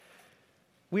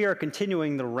We are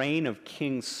continuing the reign of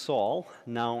King Saul,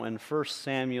 now in 1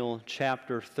 Samuel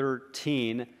chapter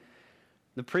 13.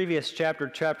 The previous chapter,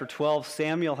 chapter 12,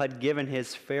 Samuel had given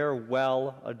his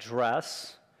farewell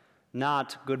address,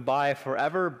 not goodbye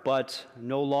forever, but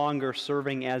no longer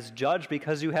serving as judge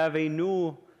because you have a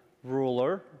new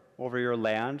ruler over your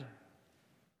land,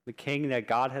 the king that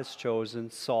God has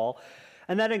chosen, Saul.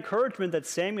 And that encouragement that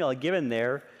Samuel had given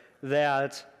there,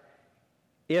 that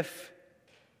if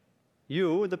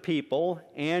you, the people,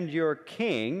 and your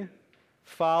king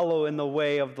follow in the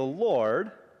way of the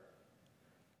Lord,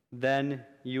 then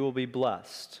you will be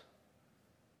blessed.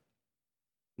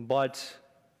 But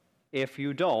if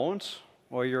you don't,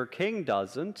 or your king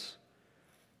doesn't,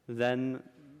 then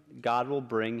God will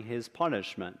bring his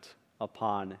punishment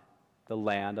upon the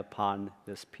land, upon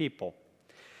this people.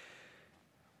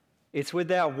 It's with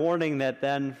that warning that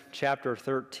then chapter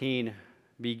 13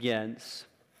 begins.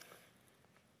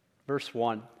 Verse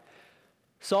 1,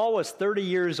 Saul was 30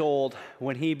 years old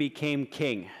when he became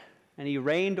king, and he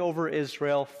reigned over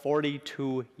Israel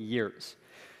 42 years.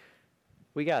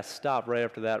 We got to stop right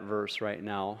after that verse right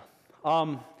now.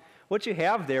 What you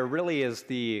have there really is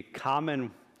the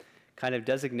common kind of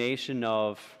designation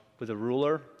of, with a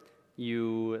ruler,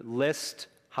 you list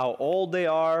how old they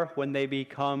are when they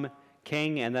become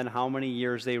king and then how many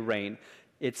years they reign.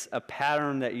 It's a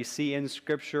pattern that you see in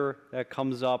Scripture that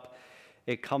comes up.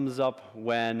 It comes up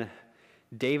when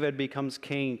David becomes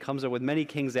king, comes up with many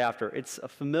kings after. It's a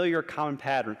familiar, common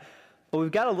pattern. But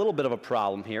we've got a little bit of a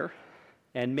problem here,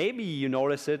 and maybe you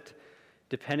notice it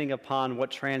depending upon what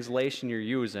translation you're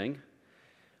using.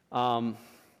 I'm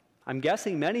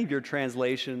guessing many of your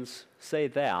translations say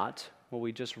that, what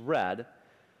we just read,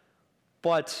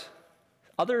 but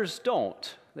others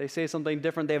don't. They say something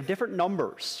different. They have different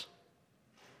numbers.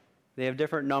 They have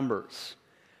different numbers.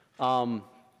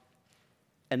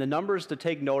 And the numbers to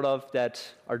take note of that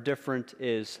are different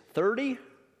is 30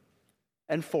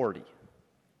 and 40.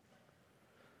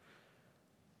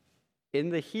 In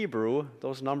the Hebrew,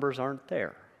 those numbers aren't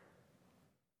there.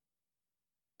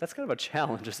 That's kind of a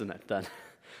challenge, isn't it, then?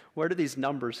 Where do these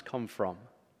numbers come from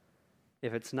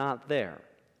if it's not there?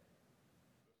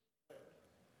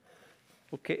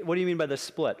 Okay, what do you mean by the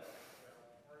split?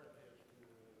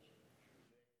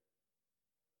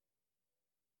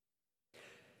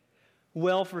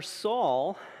 Well, for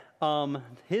Saul,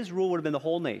 his rule would have been the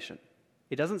whole nation.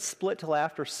 It doesn't split till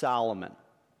after Solomon.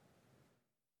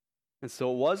 And so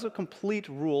it was a complete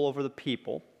rule over the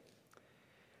people.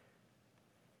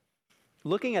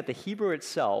 Looking at the Hebrew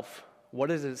itself, what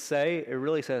does it say? It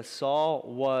really says Saul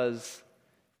was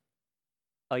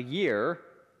a year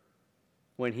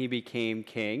when he became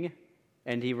king,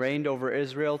 and he reigned over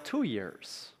Israel 2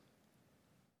 years.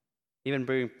 Even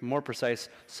being more precise,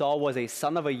 Saul was a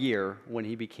son of a year when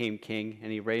he became king,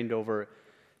 and he reigned over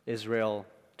Israel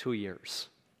 2 years.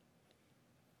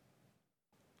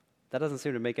 That doesn't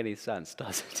seem to make any sense,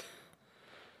 does it?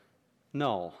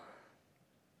 No.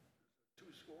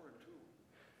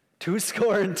 2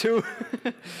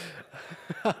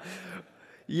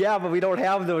 Yeah, but we don't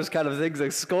have those kind of things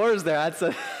like scores there. That's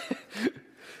a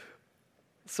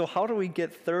So how do we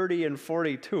get 30 and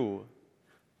 42?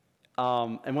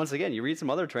 And once again, you read some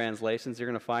other translations, you're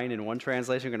going to find in one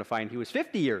translation, you're going to find he was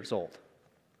 50 years old.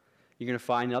 You're going to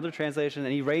find another translation,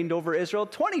 and he reigned over Israel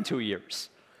 22 years.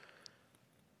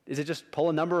 Is it just pull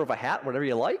a number of a hat, whatever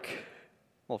you like?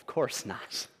 Well, of course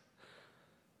not.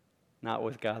 Not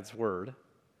with God's word.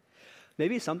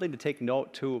 Maybe something to take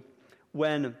note, too,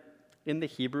 when in the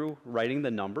Hebrew writing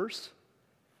the numbers,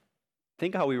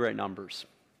 think how we write numbers.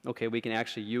 Okay, we can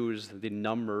actually use the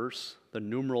numbers, the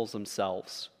numerals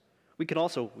themselves. We can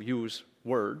also use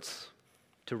words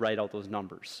to write out those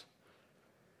numbers.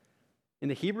 In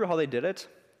the Hebrew, how they did it,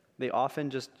 they often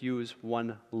just use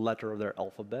one letter of their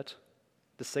alphabet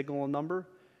to signal a number.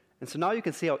 And so now you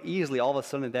can see how easily all of a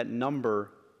sudden that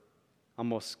number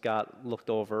almost got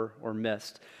looked over or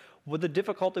missed. What the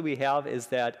difficulty we have is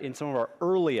that in some of our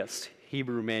earliest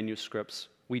Hebrew manuscripts,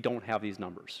 we don't have these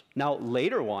numbers. Now,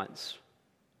 later ones,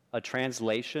 a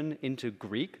translation into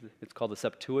Greek, it's called the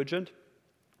Septuagint.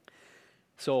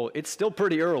 So it's still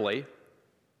pretty early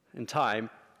in time.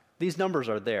 These numbers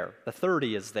are there. The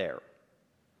 30 is there.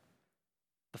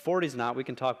 The 40 is not. We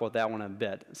can talk about that one in a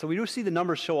bit. So we do see the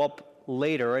numbers show up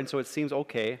later, and so it seems,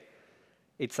 okay,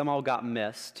 it somehow got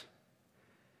missed.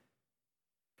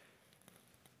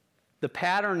 The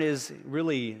pattern is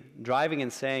really driving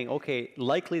and saying, okay,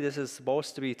 likely this is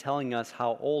supposed to be telling us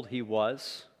how old he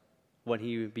was when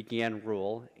he began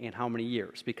rule and how many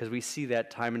years, because we see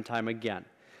that time and time again.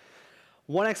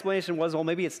 One explanation was, well,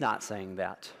 maybe it's not saying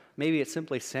that. maybe it's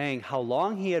simply saying how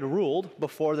long he had ruled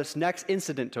before this next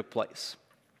incident took place.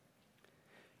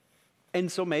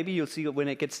 And so maybe you'll see when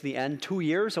it gets to the end, 2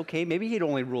 years, okay, maybe he'd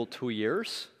only ruled 2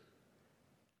 years.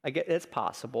 I get it's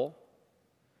possible.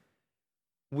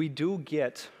 We do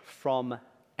get from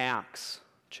Acts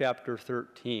chapter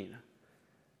 13,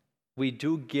 we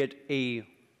do get a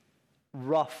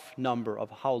rough number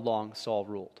of how long Saul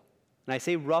ruled. And I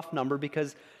say rough number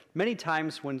because many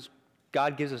times when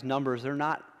God gives us numbers, they're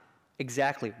not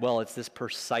exactly, well, it's this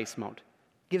precise amount.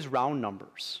 He gives round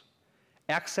numbers.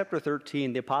 Acts chapter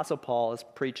 13, the Apostle Paul is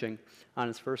preaching on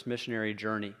his first missionary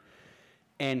journey.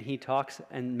 And he talks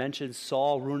and mentions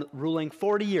Saul ruling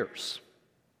 40 years.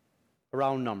 A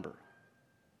round number.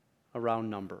 A round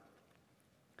number.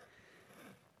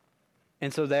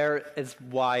 And so there is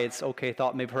why it's okay,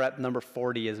 thought maybe perhaps number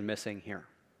 40 is missing here.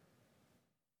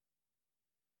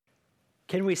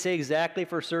 Can we say exactly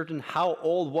for certain how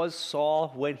old was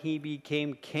Saul when he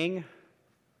became king?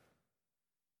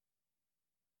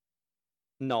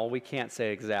 No, we can't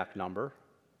say exact number.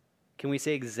 Can we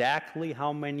say exactly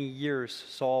how many years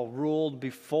Saul ruled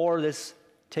before this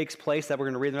takes place that we're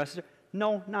going to read in the rest of it?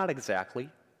 No, not exactly.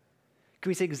 Can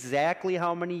we say exactly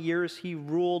how many years he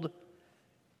ruled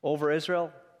over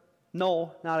Israel?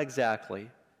 No, not exactly.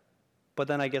 But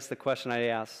then I guess the question I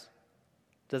ask,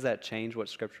 does that change what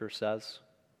Scripture says?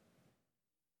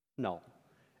 No.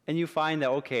 And you find that,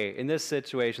 okay, in this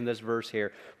situation, this verse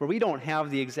here, where we don't have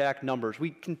the exact numbers,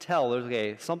 we can tell,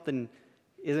 okay, something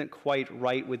isn't quite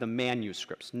right with the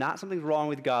manuscripts. Not something's wrong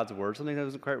with God's word, something that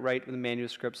isn't quite right with the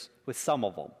manuscripts, with some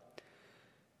of them.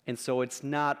 And so it's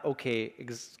not, okay,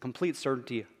 complete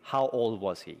certainty, how old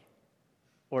was he?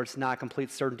 Or it's not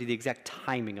complete certainty, the exact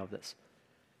timing of this.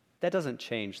 That doesn't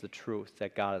change the truth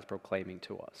that God is proclaiming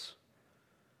to us.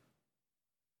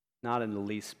 Not in the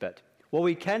least bit. What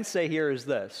we can say here is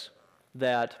this,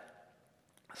 that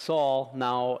Saul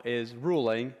now is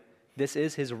ruling. This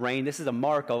is his reign. This is a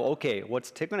mark of, okay,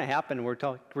 what's going to happen? We're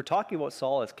talking about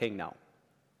Saul as king now.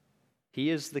 He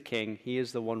is the king. He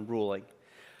is the one ruling.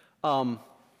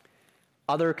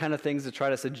 Other kind of things to try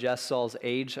to suggest Saul's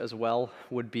age as well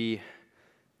would be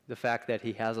the fact that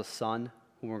he has a son,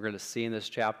 who we're going to see in this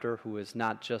chapter, who is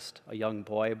not just a young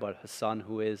boy, but a son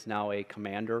who is now a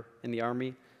commander in the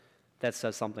army. That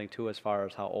says something, too, as far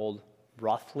as how old,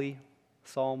 roughly,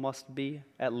 Saul must be,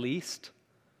 at least.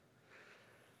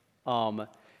 And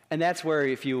that's where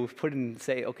if you put in,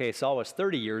 say, okay, Saul was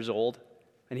 30 years old,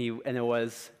 and he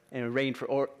reigned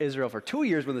for Israel for 2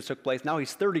 years when this took place. Now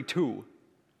he's 32.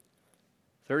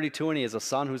 32, and he has a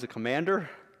son who's a commander?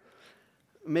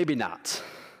 Maybe not.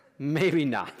 Maybe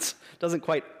not. Doesn't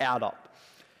quite add up.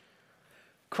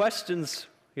 Questions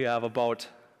you have about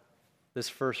this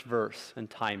first verse and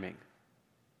timing?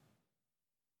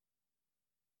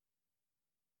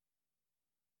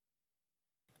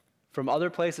 From other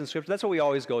places in Scripture, that's what we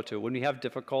always go to. When we have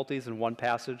difficulties in one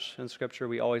passage in Scripture,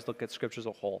 we always look at Scripture as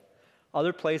a whole.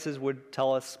 Other places would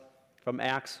tell us from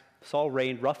Acts, Saul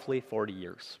reigned roughly 40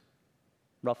 years.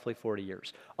 Roughly 40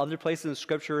 years. Other places in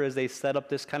Scripture, as they set up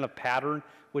this kind of pattern,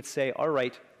 would say, all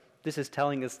right, this is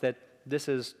telling us that this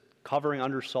is covering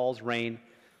under Saul's reign,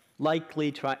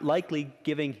 likely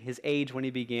giving his age when he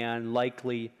began,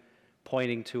 likely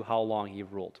pointing to how long he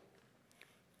ruled.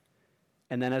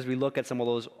 And then as we look at some of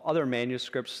those other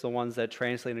manuscripts, the ones that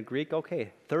translate in Greek,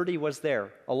 okay, 30 was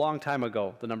there. A long time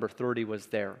ago, the number 30 was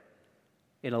there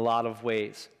in a lot of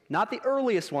ways. Not the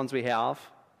earliest ones we have,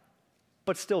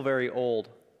 but still very old,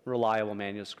 reliable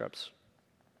manuscripts.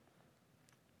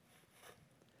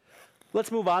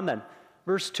 Let's move on then.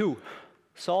 Verse 2,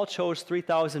 Saul chose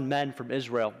 3,000 men from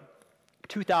Israel.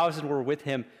 2,000 were with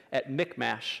him at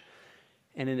Michmash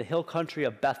and in the hill country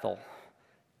of Bethel.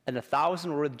 And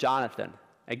 1,000 were with Jonathan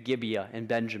at Gibeah and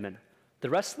Benjamin. The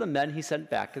rest of the men he sent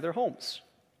back to their homes.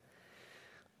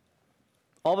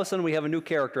 All of a sudden we have a new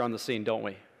character on the scene, don't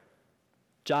we?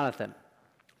 Jonathan.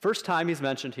 First time he's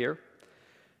mentioned here.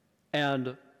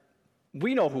 And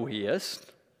we know who he is.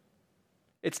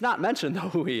 It's not mentioned, though,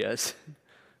 who he is.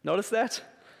 Notice that?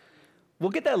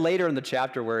 We'll get that later in the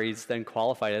chapter where he's then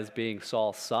qualified as being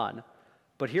Saul's son.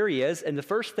 But here he is, and the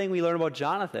first thing we learn about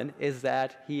Jonathan is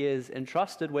that he is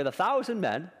entrusted with 1,000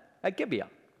 men at Gibeah.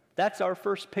 That's our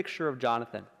first picture of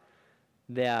Jonathan,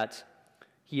 that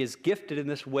he is gifted in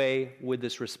this way with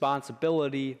this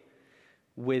responsibility,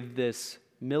 with this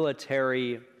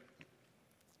military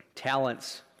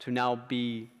talents to now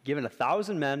be given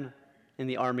 1,000 men in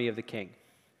the army of the king.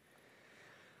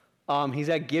 He's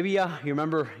at Gibeah. You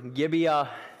remember Gibeah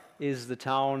is the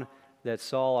town that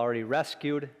Saul already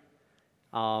rescued.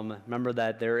 Remember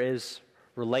that there is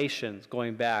relations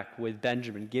going back with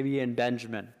Benjamin, Gibeah and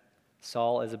Benjamin.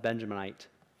 Saul is a Benjaminite.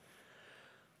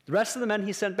 The rest of the men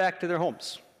he sent back to their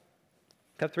homes.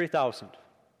 Kept 3,000.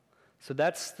 So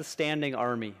that's the standing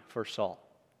army for Saul.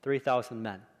 3,000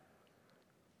 men.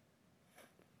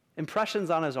 Impressions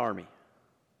on his army.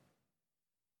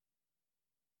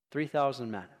 3,000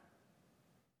 men.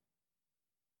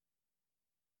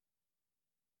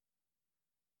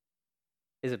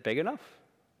 Is it big enough?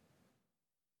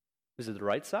 Is it the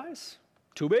right size?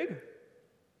 Too big?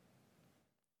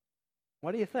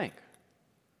 What do you think?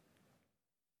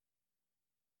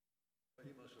 He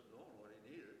must have known what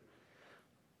he needed.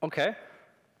 Okay.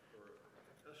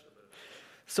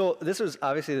 So this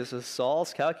is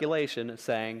Saul's calculation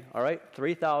saying, all right,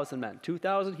 3,000 men,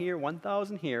 2,000 here,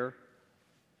 1,000 here,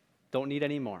 don't need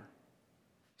any more.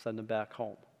 Send them back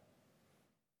home.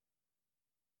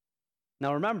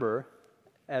 Now remember,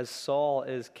 as Saul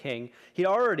is king, he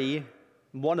already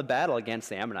won a battle against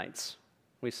the Ammonites.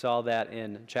 We saw that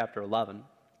in chapter 11.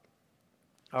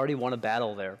 Already won a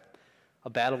battle there, a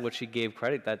battle which he gave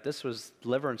credit that this was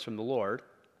deliverance from the Lord.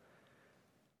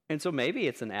 And so maybe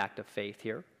it's an act of faith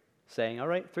here, saying, all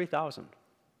right, 3,000.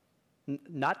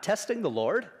 Not testing the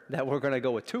Lord, that we're going to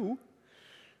go with 2,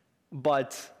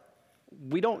 but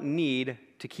we don't need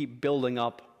to keep building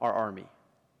up our army.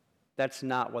 That's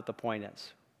not what the point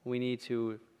is. We need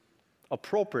to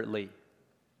appropriately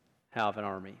have an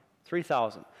army.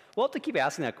 3,000. We'll have to keep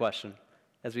asking that question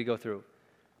as we go through.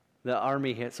 The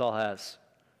army Saul has.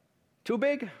 Too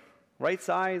big? Right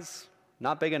size?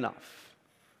 Not big enough.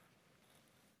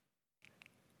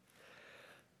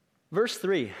 Verse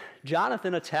 3,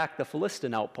 Jonathan attacked the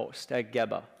Philistine outpost at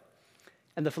Geba,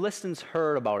 and the Philistines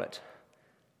heard about it.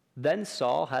 Then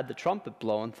Saul had the trumpet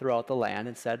blown throughout the land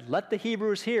and said, let the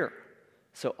Hebrews hear.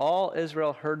 So all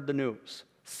Israel heard the news.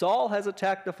 Saul has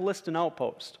attacked the Philistine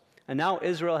outpost, and now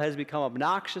Israel has become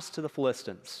obnoxious to the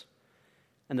Philistines.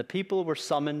 And the people were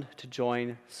summoned to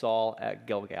join Saul at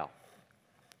Gilgal.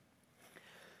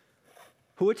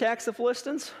 Who attacks the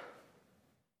Philistines?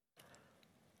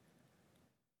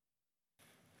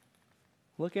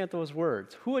 Looking at those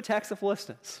words, who attacks the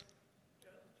Philistines?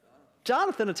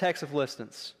 Jonathan attacks the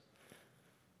Philistines.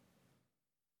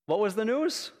 What was the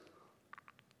news?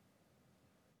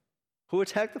 Who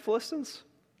attacked the Philistines?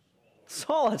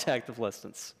 Saul attacked the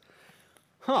Philistines.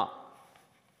 Huh.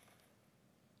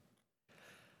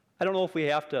 I don't know if we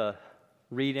have to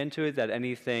read into it that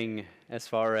anything as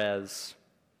far as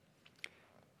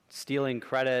stealing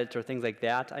credit or things like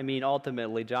that. I mean,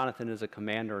 ultimately, Jonathan is a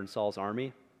commander in Saul's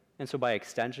army. And so by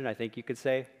extension, I think you could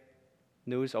say,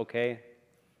 news, okay,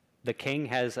 the king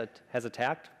has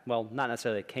attacked. Well, not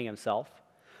necessarily the king himself.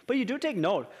 But you do take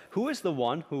note, who is the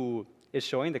one who is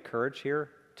showing the courage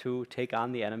here to take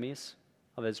on the enemies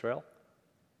of Israel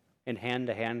in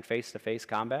hand-to-hand, face-to-face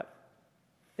combat?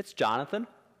 It's Jonathan.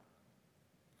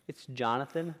 It's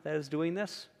Jonathan that is doing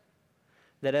this.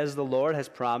 That as the Lord has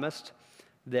promised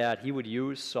that he would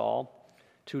use Saul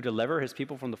to deliver his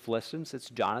people from the Philistines, it's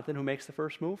Jonathan who makes the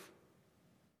first move.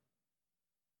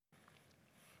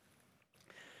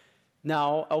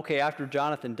 Now, okay, after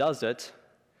Jonathan does it,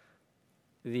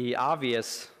 the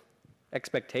obvious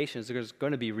expectation is there's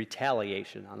going to be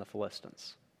retaliation on the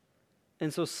Philistines.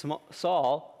 And so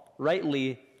Saul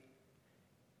rightly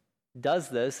does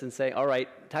this and say, all right,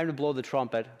 time to blow the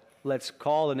trumpet. Let's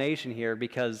call the nation here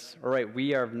because, all right,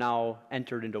 we have now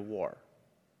entered into war.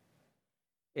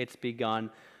 It's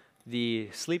begun. The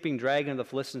sleeping dragon of the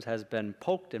Philistines has been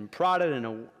poked and prodded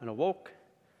and awoke.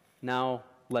 Now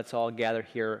let's all gather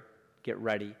here, get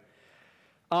ready.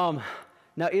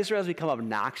 Now Israel has become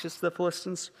obnoxious to the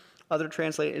Philistines. Other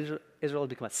translate Israel has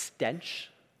become a stench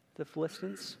to the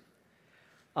Philistines.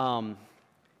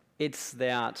 It's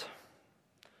that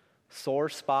sore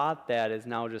spot that is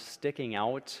now just sticking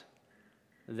out,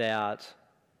 that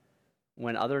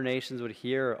when other nations would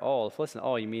hear, oh, the Philistines,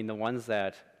 oh, you mean the ones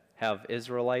that have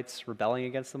Israelites rebelling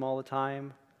against them all the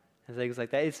time? And things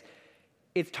like that.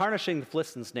 It's tarnishing the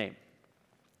Philistines' name.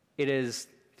 It is,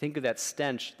 think of that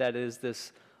stench that is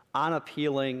this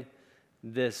unappealing,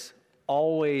 this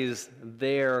always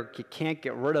there, you can't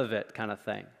get rid of it kind of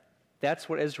thing. That's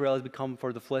what Israel has become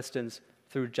for the Philistines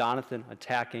through Jonathan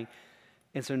attacking.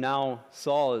 And so now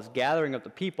Saul is gathering up the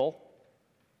people,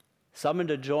 summoned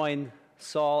to join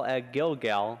Saul at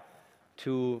Gilgal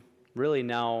to really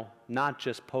now not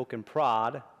just poke and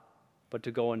prod, but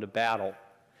to go into battle.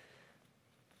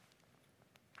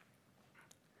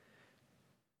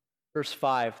 Verse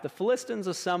 5, the Philistines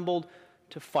assembled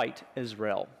to fight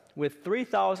Israel with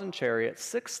 3,000 chariots,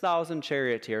 6,000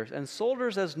 charioteers, and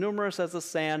soldiers as numerous as the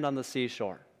sand on the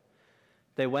seashore.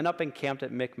 They went up and camped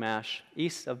at Michmash,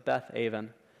 east of Beth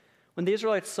Aven. When When the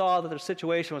Israelites saw that their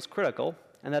situation was critical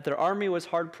and that their army was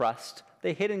hard-pressed,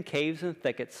 they hid in caves and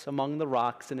thickets, among the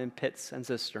rocks and in pits and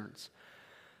cisterns.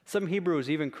 Some Hebrews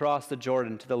even crossed the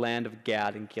Jordan to the land of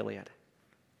Gad and Gilead.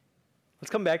 Let's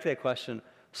come back to that question.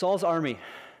 Saul's army,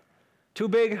 too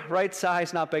big, right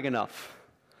size, not big enough.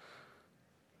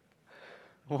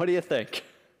 What do you think?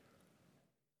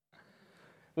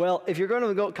 Well, if you're going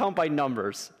to go count by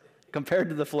numbers compared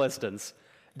to the Philistines,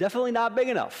 definitely not big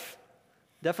enough.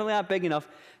 Definitely not big enough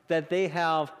that they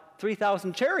have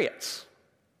 3,000 chariots.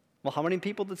 Well, how many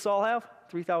people did Saul have?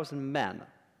 3,000 men.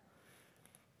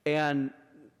 And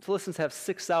Philistines have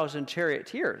 6,000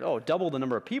 charioteers. Oh, double the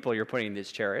number of people you're putting in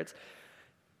these chariots.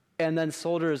 And then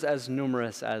soldiers as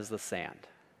numerous as the sand.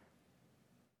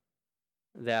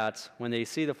 That when they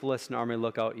see the Philistine army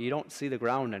look out, you don't see the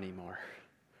ground anymore.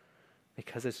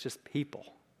 Because it's just people.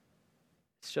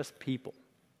 It's just people.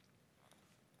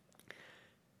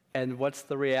 And what's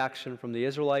the reaction from the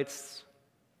Israelites?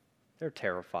 They're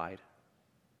terrified.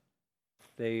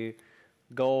 They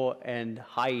go and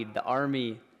hide. The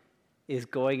army is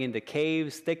going into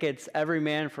caves, thickets, every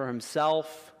man for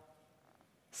himself.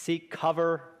 Seek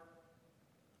cover.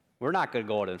 We're not going to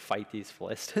go out and fight these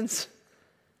Philistines.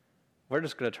 We're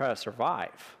just going to try to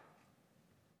survive.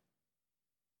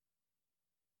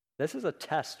 This is a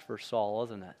test for Saul,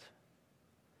 isn't it?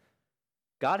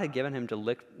 God had given him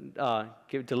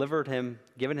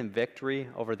given him victory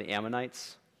over the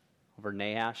Ammonites, over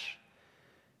Nahash.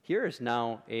 Here is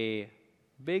now a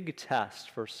big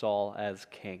test for Saul as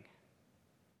king.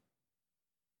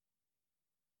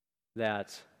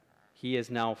 That he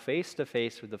is now face to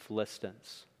face with the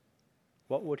Philistines.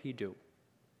 What would he do?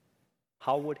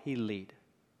 How would he lead?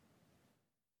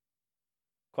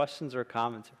 Questions or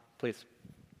comments? Please.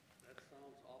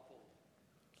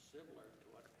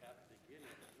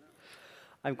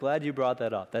 I'm glad you brought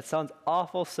that up. That sounds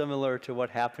awful similar to what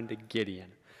happened to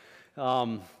Gideon.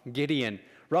 Gideon,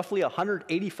 roughly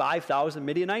 185,000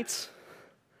 Midianites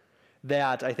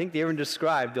that I think they even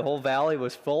described. The whole valley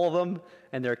was full of them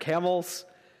and their camels,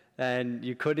 and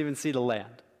you couldn't even see the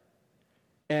land.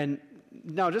 And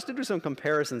now just to do some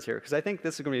comparisons here, because I think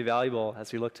this is going to be valuable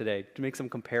as we look today, to make some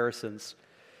comparisons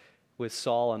with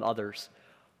Saul and others.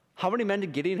 How many men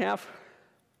did Gideon have?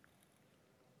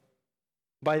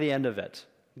 By the end of it.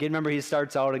 Again, remember, he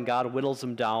starts out and God whittles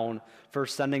them down,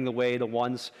 first sending away the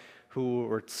ones who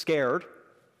were scared.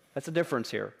 That's the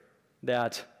difference here.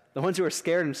 That the ones who were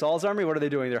scared in Saul's army, what are they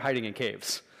doing? They're hiding in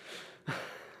caves.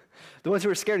 The ones who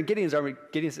were scared in Gideon's army,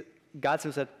 God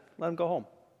said, let them go home.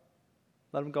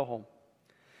 Let them go home.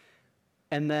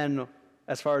 And then,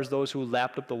 as far as those who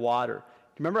lapped up the water,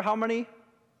 remember how many?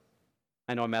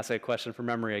 I know I'm asking a question from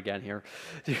memory again here.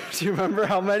 Do you remember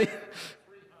how many?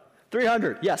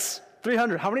 300, yes,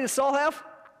 300. How many does Saul have?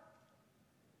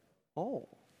 Oh.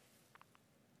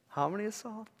 How many does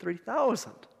Saul?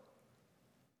 3,000.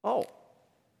 Oh.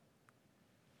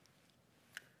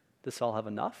 Does Saul have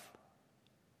enough?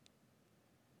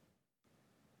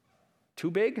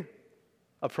 Too big?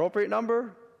 Appropriate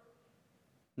number?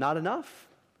 Not enough?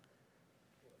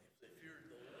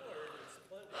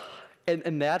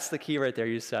 And that's the key right there.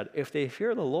 You said, if they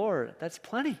fear the Lord, that's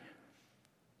plenty.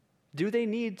 Do they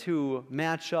need to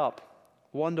match up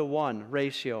 1-to-1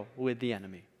 ratio with the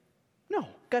enemy? No.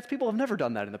 God's people have never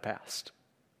done that in the past.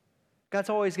 God's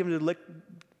always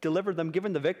delivered them,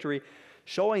 given the victory,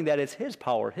 showing that it's His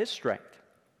power, His strength.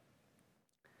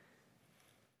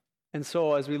 And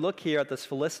so as we look here at this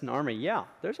Philistine army, yeah,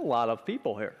 there's a lot of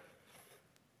people here.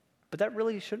 But that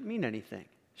really shouldn't mean anything,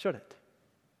 should it?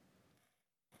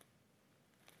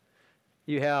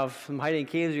 You have some hiding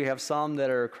caves, you have some that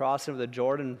are crossing the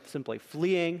Jordan, simply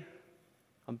fleeing,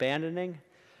 abandoning.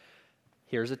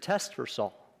 Here's a test for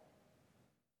Saul.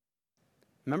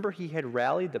 Remember, he had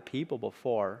rallied the people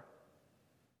before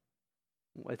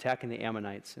attacking the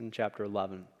Ammonites in chapter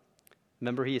 11.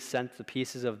 Remember, he sent the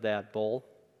pieces of that bull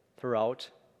throughout,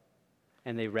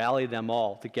 and they rallied them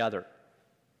all together.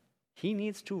 He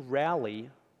needs to rally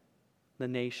the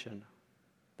nation.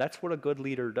 That's what a good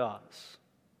leader does.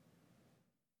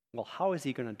 Well, how is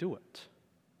he going to do it?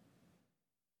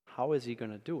 How is he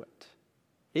going to do it?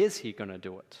 Is he going to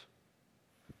do it?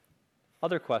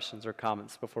 Other questions or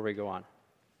comments before we go on?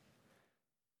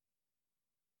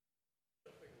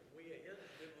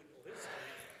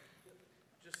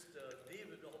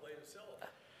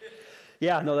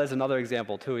 Yeah, no, that's another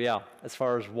example too, yeah, as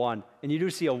far as one. And you do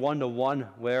see a 1-to-1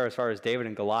 where as far as David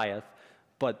and Goliath,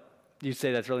 but you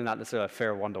say that's really not necessarily a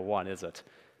fair 1-to-1, is it?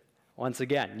 Once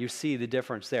again, you see the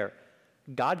difference there.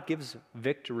 God gives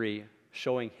victory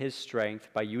showing His strength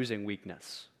by using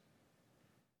weakness.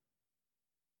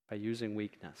 By using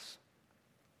weakness.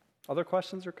 Other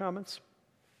questions or comments?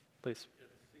 Please. It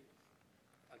seems,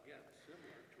 again,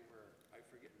 similar to where, I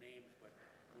forget names, but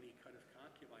when he cut his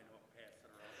concubine off, passed it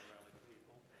around the rally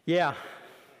people. Yeah.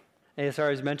 And as far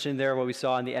as mentioned there, what we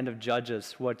saw in the end of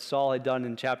Judges, what Saul had done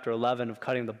in chapter 11 of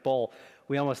cutting the bull,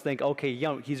 we almost think, okay,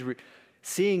 he's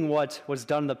seeing what was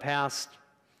done in the past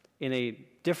in a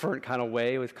different kind of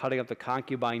way with cutting up the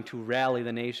concubine to rally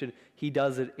the nation. He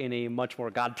does it in a much more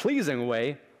God-pleasing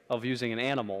way of using an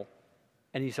animal,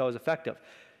 and he saw it was effective.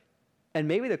 And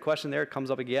maybe the question there comes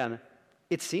up again.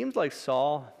 It seems like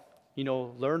Saul,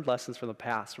 learned lessons from the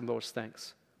past, from those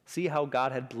things. See how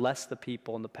God had blessed the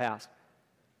people in the past.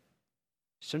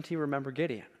 Shouldn't he remember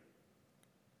Gideon?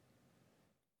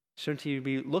 Shouldn't he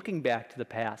be looking back to the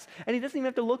past? And he doesn't even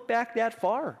have to look back that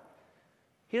far.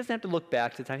 He doesn't have to look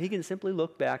back to the time. He can simply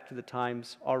look back to the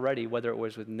times already, whether it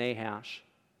was with Nahash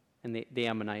and the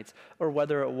Ammonites, or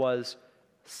whether it was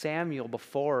Samuel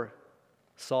before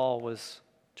Saul was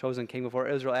chosen king, before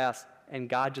Israel asked, and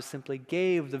God just simply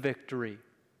gave the victory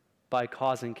by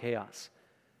causing chaos.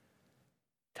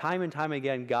 Time and time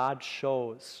again, God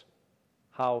shows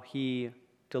how he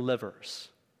delivers.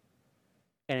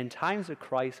 And in times of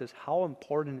crisis, how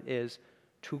important it is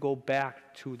to go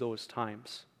back to those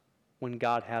times when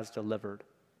God has delivered,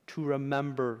 to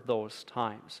remember those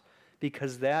times,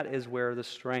 because that is where the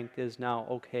strength is now,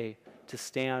 okay, to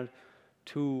stand,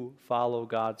 to follow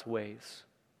God's ways,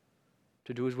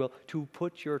 to do his will, to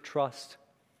put your trust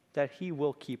that he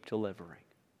will keep delivering.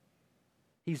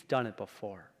 He's done it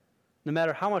before. No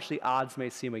matter how much the odds may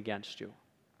seem against you,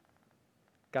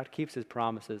 God keeps his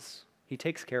promises. He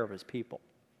takes care of his people.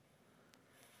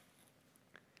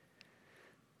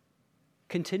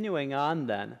 Continuing on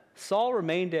then, Saul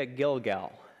remained at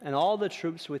Gilgal, and all the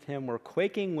troops with him were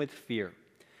quaking with fear.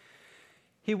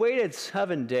 He waited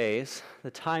 7 days,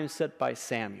 the time set by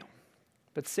Samuel.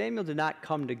 But Samuel did not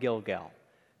come to Gilgal,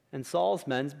 and Saul's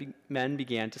men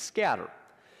began to scatter.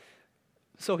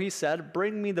 So he said,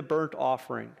 "Bring me the burnt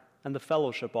offering and the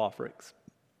fellowship offerings."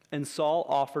 And Saul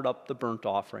offered up the burnt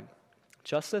offering.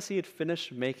 Just as he had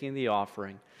finished making the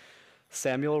offering,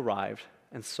 Samuel arrived,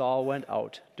 and Saul went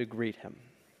out to greet him.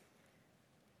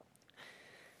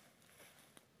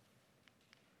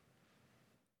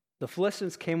 The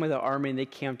Philistines came with an army, and they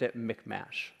camped at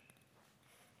Michmash.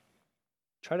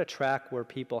 Try to track where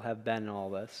people have been in all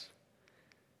this.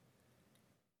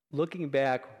 Looking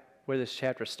back where this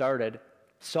chapter started,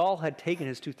 Saul had taken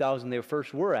his 2,000. They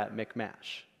first were at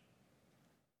Michmash.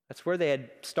 That's where they had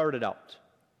started out.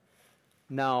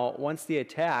 Now, once the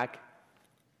attack,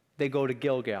 they go to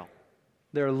Gilgal.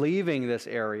 They're leaving this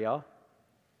area.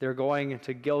 They're going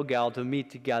to Gilgal to meet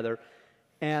together.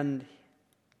 And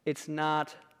it's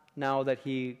not now that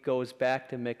he goes back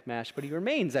to Michmash, but he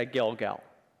remains at Gilgal.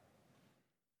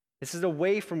 This is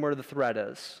away from where the threat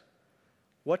is.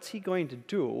 What's he going to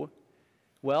do?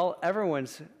 Well,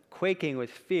 everyone's quaking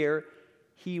with fear.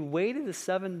 He waited the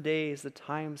 7 days, the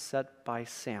time set by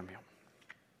Samuel.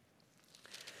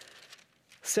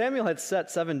 Samuel had set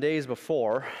 7 days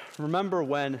before. Remember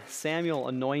when Samuel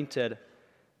anointed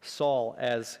Saul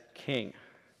as king.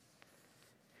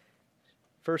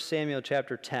 1 Samuel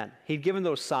chapter 10. He'd given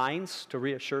those signs to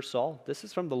reassure Saul. This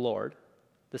is from the Lord.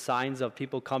 The signs of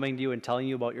people coming to you and telling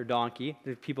you about your donkey.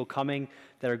 The people coming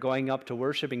that are going up to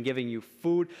worship and giving you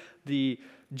food. The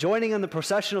joining in the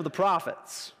procession of the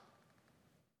prophets.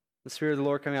 The Spirit of the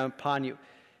Lord coming out upon you.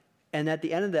 And at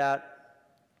the end of that,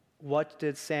 what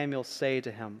did Samuel say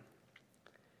to him?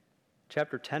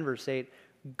 Chapter 10, verse 8.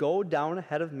 "Go down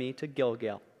ahead of me to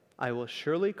Gilgal. I will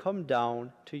surely come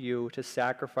down to you to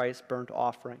sacrifice burnt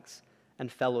offerings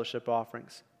and fellowship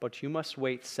offerings. But you must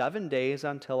wait 7 days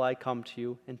until I come to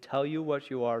you and tell you what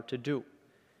you are to do."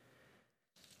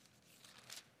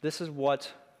 This is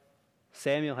what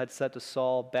Samuel had said to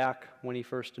Saul back when he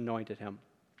first anointed him.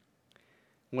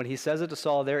 When he says it to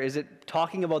Saul there, is it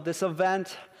talking about this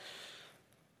event?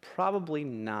 Probably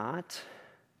not.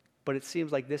 But it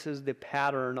seems like this is the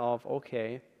pattern of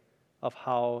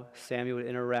how Samuel would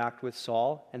interact with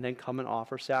Saul and then come and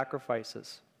offer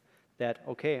sacrifices. That,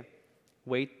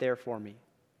 wait there for me.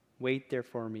 Wait there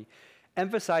for me.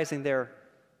 Emphasizing there,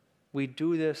 we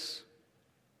do this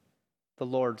the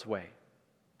Lord's way.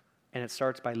 And it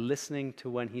starts by listening to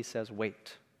when he says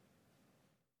wait.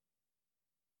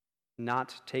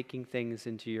 Not taking things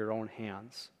into your own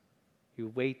hands. You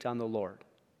wait on the Lord.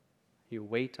 You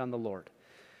wait on the Lord.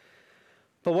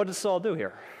 But what does Saul do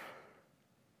here?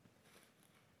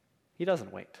 He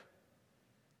doesn't wait.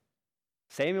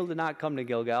 Samuel did not come to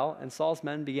Gilgal, and Saul's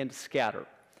men began to scatter.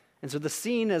 And so the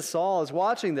scene as Saul is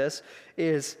watching this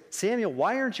is, "Samuel,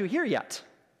 why aren't you here yet?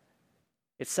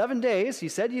 It's 7 days. You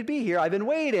said you'd be here. I've been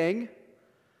waiting.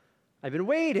 I've been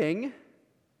waiting.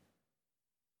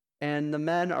 And the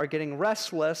men are getting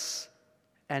restless,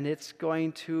 and it's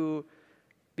going to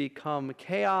become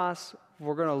chaos.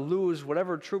 We're going to lose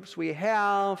whatever troops we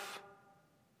have.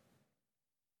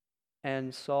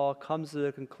 And Saul comes to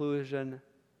the conclusion,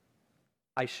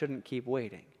 I shouldn't keep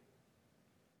waiting.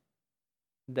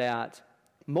 That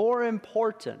more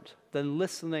important than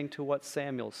listening to what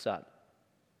Samuel said,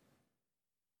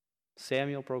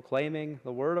 Samuel proclaiming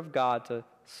the word of God to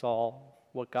Saul,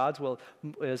 what God's will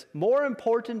is, more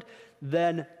important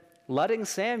than letting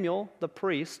Samuel, the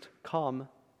priest, come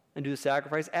and do the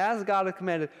sacrifice as God had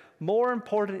commanded. More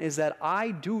important is that I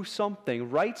do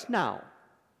something right now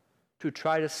to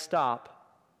try to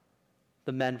stop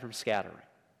the men from scattering.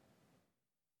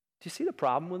 Do you see the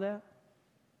problem with that?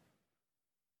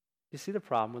 Do you see the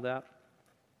problem with that?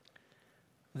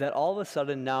 That all of a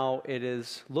sudden now it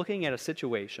is looking at a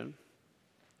situation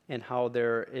and how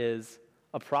there is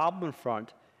a problem in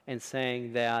front and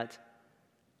saying that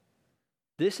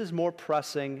this is more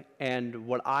pressing, and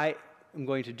what I am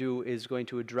going to do is going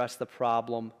to address the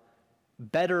problem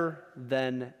better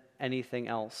than anything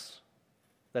else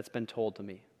that's been told to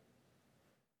me.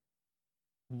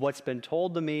 What's been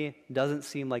told to me doesn't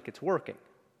seem like it's working.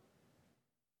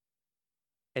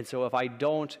 And so if I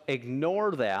don't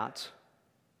ignore that,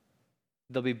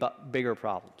 there'll be bigger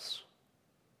problems.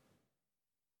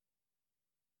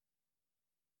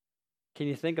 Can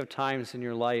you think of times in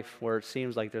your life where it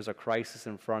seems like there's a crisis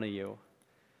in front of you,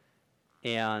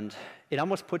 and it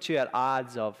almost puts you at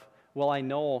odds of, well, I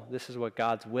know this is what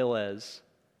God's will is,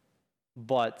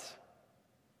 but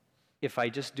if I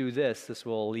just do this, this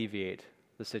will alleviate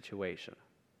the situation.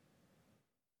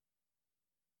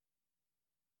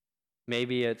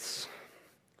 Maybe it's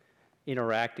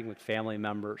interacting with family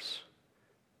members,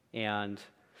 and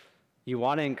you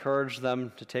want to encourage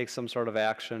them to take some sort of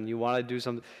action. You want to do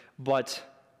something, but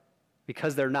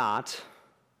because they're not,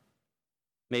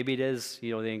 maybe it is,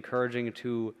 the encouraging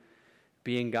to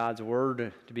be in God's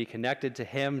Word, to be connected to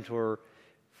Him, for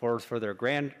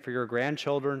your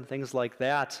grandchildren, things like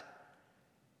that.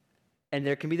 And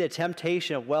there can be the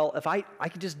temptation of, well, if I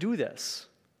can just do this,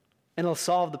 and it'll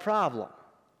solve the problem.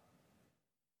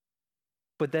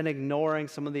 But then ignoring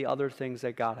some of the other things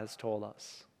that God has told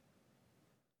us.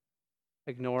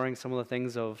 Ignoring some of the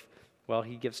things of, well,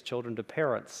 He gives children to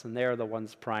parents, and they're the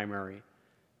ones primary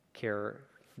care,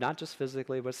 not just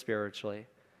physically, but spiritually.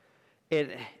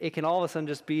 It can all of a sudden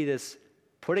just be this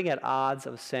putting at odds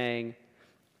of saying,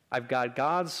 I've got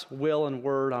God's will and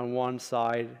word on one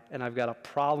side, and I've got a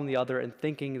problem on the other, and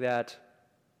thinking that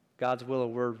God's will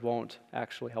and word won't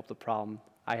actually help the problem.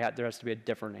 There has to be a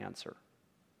different answer.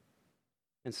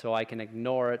 And so I can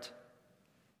ignore it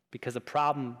because the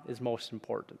problem is most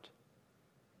important.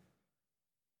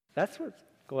 That's what,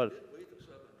 go ahead.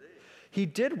 He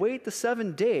did wait the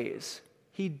 7 days.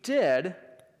 He did,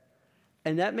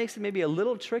 and that makes it maybe a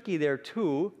little tricky there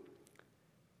too,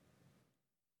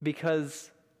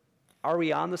 because are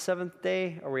we on the 7th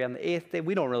day? Are we on the 8th day?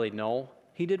 We don't really know.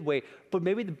 He did wait, but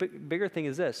maybe the bigger thing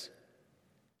is this.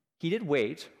 He did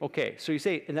wait, okay, so you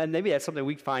say, and then maybe that's something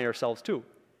we find ourselves too.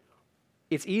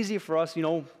 It's easy for us,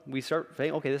 we start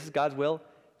saying, okay, this is God's will,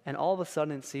 and all of a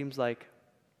sudden it seems like,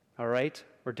 all right,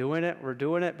 we're doing it,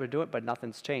 but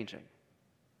nothing's changing.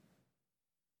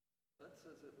 That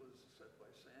says it was set by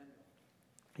Samuel.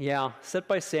 Yeah, set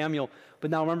by Samuel. But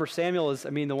now remember, Samuel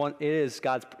is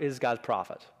God's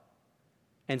prophet.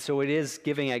 And so it is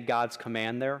giving at God's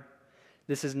command there.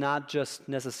 This is not just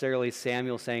necessarily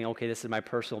Samuel saying, okay, this is my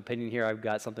personal opinion here, I've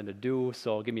got something to do,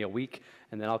 so give me a week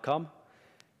and then I'll come.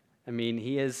 I mean,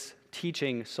 he is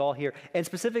teaching Saul here, and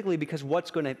specifically because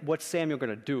what's Samuel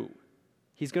going to do?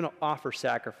 He's going to offer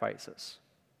sacrifices.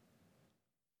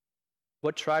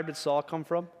 What tribe did Saul come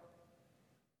from?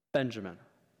 Benjamin.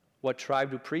 What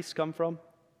tribe do priests come from?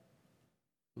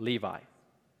 Levi.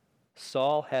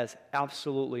 Saul has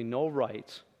absolutely no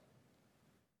right,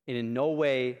 and in no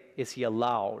way is he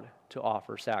allowed to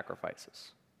offer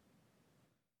sacrifices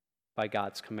by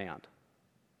God's command.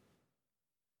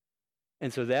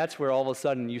 And so that's where all of a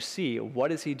sudden you see,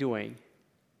 what is he doing?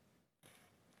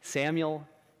 Samuel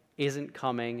isn't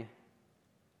coming.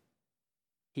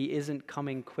 He isn't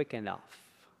coming quick enough.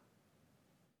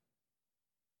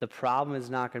 The problem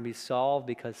is not going to be solved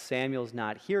because Samuel's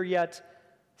not here yet,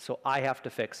 so I have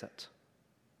to fix it.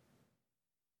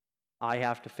 I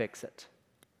have to fix it.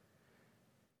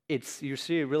 You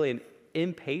see really an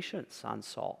impatience on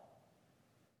Saul.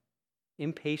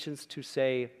 Impatience to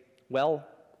say, well,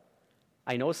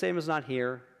 I know Samuel's not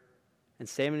here, and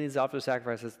Samuel needs to offer the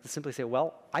sacrifices, to simply say,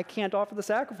 well, I can't offer the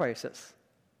sacrifices.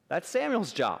 That's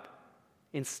Samuel's job.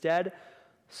 Instead,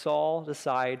 Saul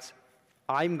decides,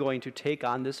 I'm going to take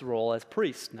on this role as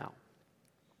priest now.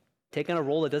 Take on a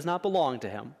role that does not belong to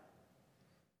him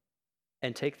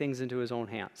and take things into his own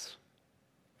hands.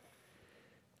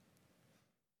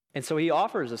 And so he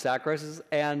offers the sacrifices,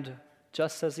 and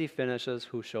just as he finishes,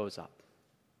 who shows up?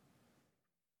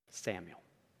 Samuel.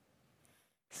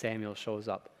 Samuel shows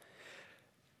up.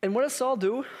 And what does Saul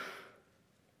do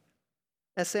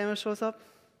as Samuel shows up?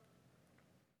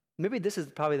 Maybe this is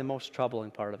probably the most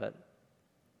troubling part of it.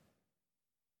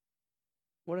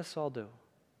 What does Saul do?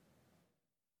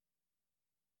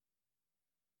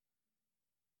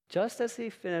 Just as he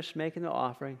finished making the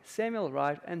offering, Samuel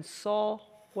arrived, and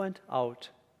Saul went out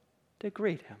to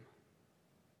greet him.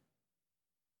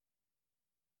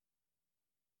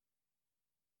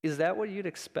 Is that what you'd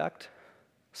expect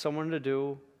someone to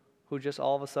do who just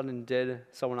all of a sudden did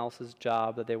someone else's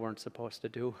job that they weren't supposed to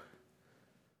do?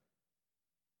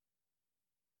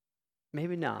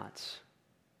 Maybe not.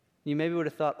 You maybe would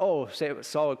have thought, oh,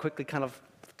 Saul would quickly kind of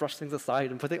brush things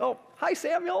aside and put things, oh, hi,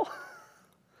 Samuel.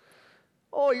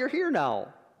 Oh, you're here now.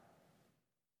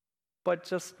 But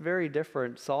just very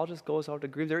different. Saul just goes out to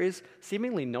grieve. There is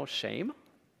seemingly no shame.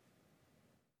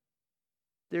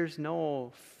 There's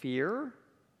no fear.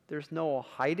 There's no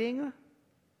hiding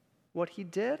what he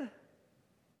did.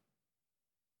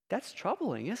 That's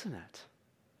troubling, isn't it?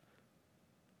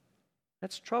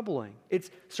 That's troubling.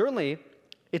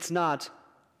 It's not,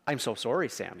 I'm so sorry,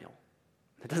 Samuel.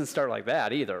 It doesn't start like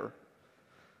that either.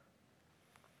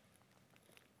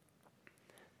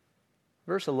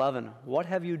 Verse 11, what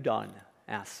have you done?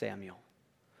 Asked Samuel.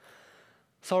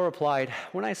 Saul replied,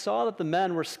 when I saw that the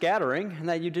men were scattering and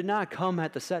that you did not come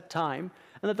at the set time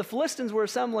and that the Philistines were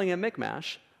assembling at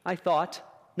Michmash, I thought,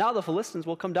 now the Philistines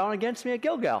will come down against me at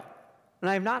Gilgal, and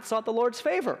I have not sought the Lord's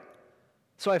favor.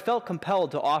 So I felt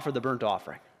compelled to offer the burnt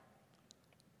offering.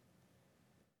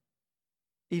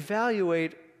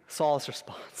 Evaluate Saul's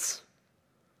response.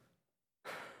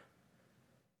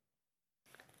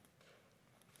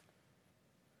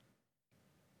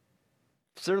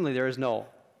 Certainly there is no,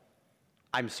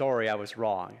 I'm sorry I was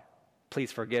wrong.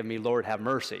 Please forgive me, Lord, have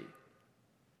mercy.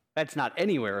 That's not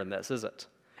anywhere in this, is it?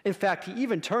 In fact, he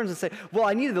even turns and says, well,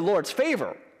 I needed the Lord's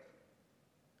favor.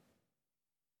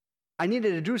 I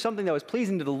needed to do something that was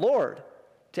pleasing to the Lord,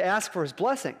 to ask for his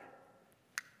blessing.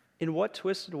 In what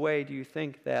twisted way do you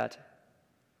think that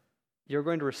you're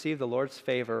going to receive the Lord's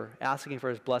favor, asking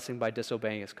for his blessing by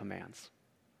disobeying his commands?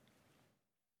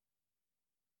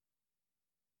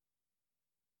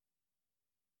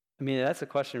 I mean, that's a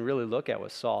question we really look at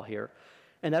with Saul here.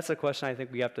 And that's a question I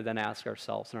think we have to then ask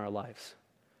ourselves in our lives.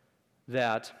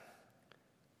 That,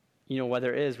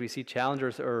 whether it is we see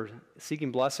challengers or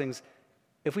seeking blessings,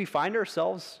 if we find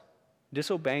ourselves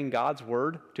disobeying God's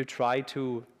word to try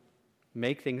to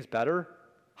make things better,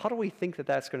 how do we think that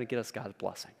that's going to get us God's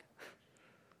blessing?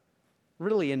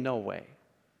 Really, in no way.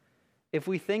 If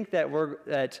we think that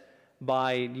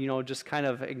by, just kind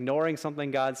of ignoring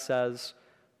something God says,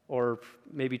 or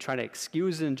maybe trying to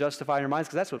excuse it and justify in our minds,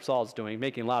 because that's what Saul's doing,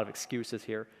 making a lot of excuses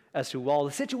here as to, well,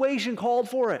 the situation called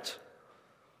for it.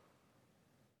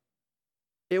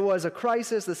 It was a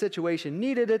crisis, the situation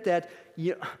needed it, that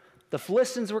the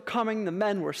Philistines were coming, the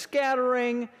men were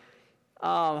scattering,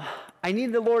 I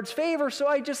needed the Lord's favor, so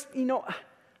I just,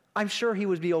 I'm sure he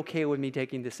would be okay with me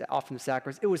taking this off from the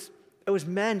sacrifice. It was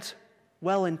meant,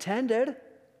 well-intended,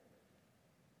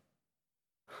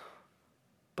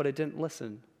 but it didn't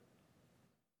listen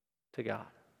to God.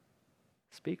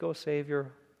 Speak, O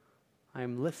Savior, I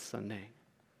am listening.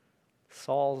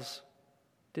 Saul's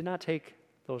did not take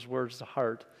those words to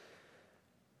heart.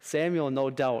 Samuel, no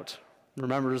doubt,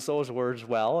 remembers those words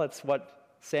well. It's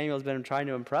what Samuel's been trying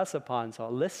to impress upon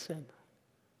Saul. Listen,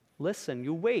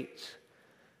 you wait.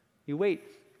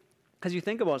 Because you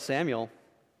think about Samuel,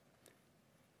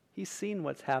 he's seen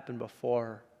what's happened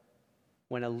before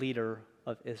when a leader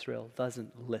of Israel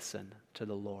doesn't listen to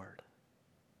the Lord.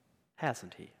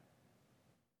 Hasn't he?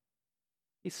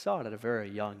 He saw it at a very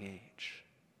young age.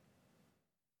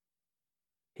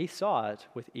 He saw it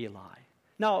with Eli.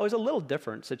 Now, it was a little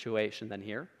different situation than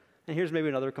here. And here's maybe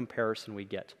another comparison we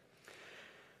get.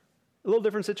 A little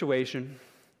different situation.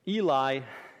 Eli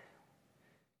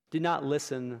did not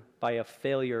listen by a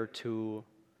failure to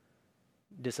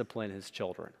discipline his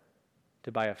children,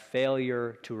 by a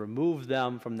failure to remove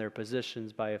them from their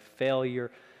positions, by a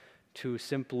failure to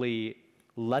simply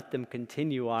let them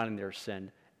continue on in their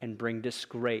sin and bring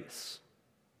disgrace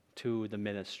to the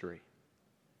ministry.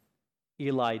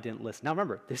 Eli didn't listen. Now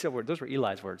remember, those were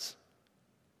Eli's words.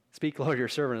 Speak, Lord, your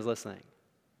servant is listening.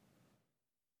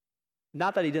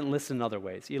 Not that he didn't listen in other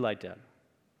ways, Eli did.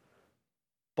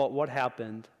 But what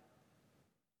happened?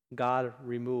 God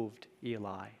removed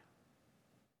Eli,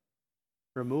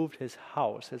 removed his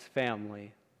house, his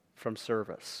family from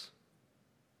service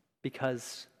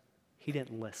because he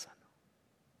didn't listen.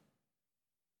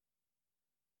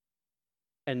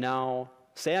 And now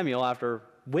Samuel, after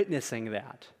witnessing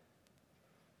that,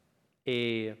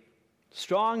 a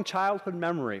strong childhood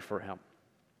memory for him,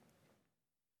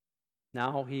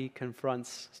 now he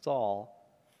confronts Saul.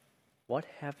 What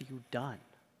have you done?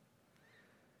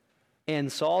 In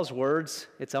Saul's words,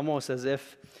 it's almost as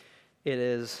if it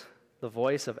is the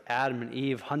voice of Adam and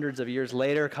Eve hundreds of years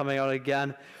later coming out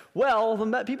again. Well,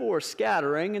 the people were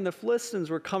scattering and the Philistines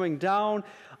were coming down.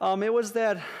 It was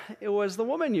the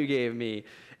woman you gave me.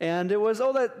 And it was,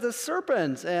 the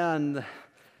serpent. And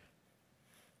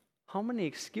how many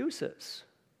excuses?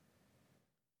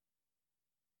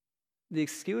 The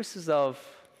excuses of,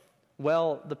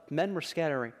 well, the men were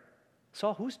scattering.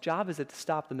 Saul, whose job is it to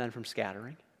stop the men from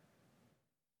scattering?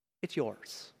 It's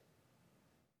yours.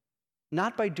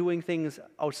 Not by doing things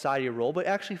outside your role, but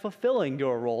actually fulfilling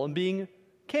your role and being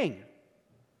king.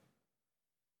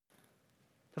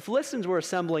 The Philistines were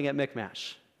assembling at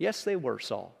Michmash. Yes, they were,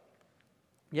 Saul.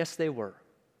 Yes, they were.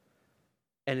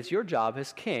 And it's your job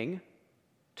as king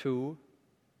to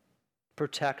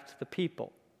protect the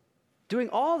people. Doing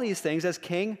all these things as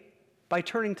king by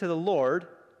turning to the Lord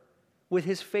with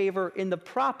his favor in the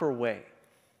proper way.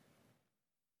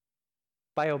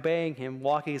 By obeying him,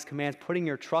 walking his commands, putting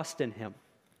your trust in him.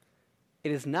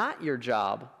 It is not your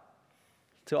job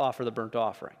to offer the burnt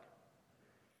offering.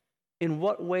 In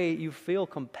what way you feel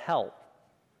compelled?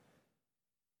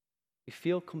 You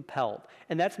feel compelled.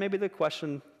 And that's maybe the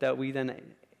question that we then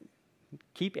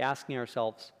keep asking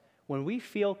ourselves. When we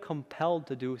feel compelled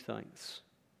to do things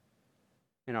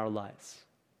in our lives,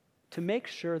 to make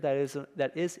sure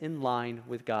that is in line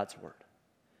with God's word.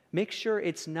 Make sure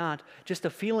it's not just a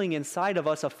feeling inside of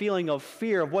us, a feeling of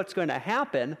fear of what's going to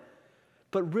happen,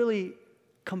 but really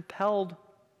compelled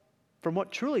from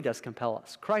what truly does compel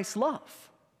us, Christ's love.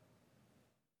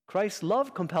 Christ's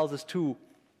love compels us to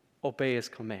obey his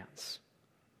commands,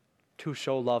 to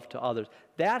show love to others.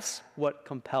 That's what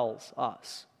compels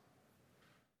us,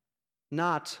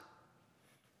 not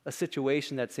a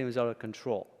situation that seems out of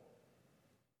control,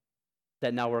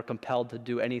 that now we're compelled to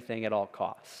do anything at all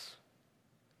costs.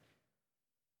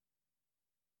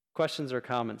 Questions or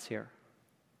comments here?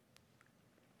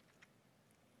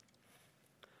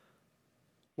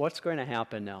 What's going to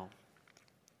happen now?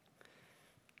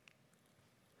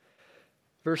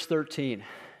 Verse 13,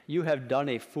 you have done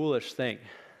a foolish thing,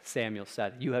 Samuel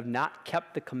said. You have not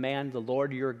kept the command the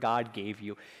Lord your God gave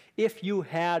you. If you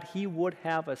had, he would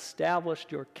have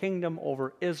established your kingdom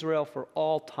over Israel for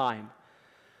all time.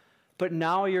 But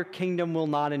now your kingdom will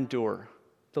not endure.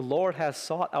 The Lord has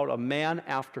sought out a man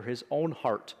after his own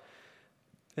heart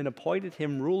and appointed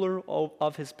him ruler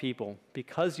of his people,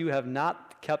 because you have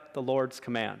not kept the Lord's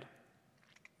command.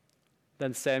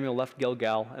 Then Samuel left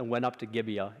Gilgal and went up to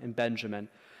Gibeah in Benjamin,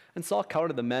 and Saul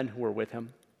counted the men who were with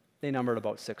him. They numbered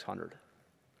about 600.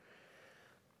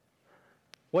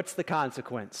 What's the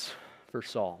consequence for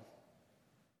Saul?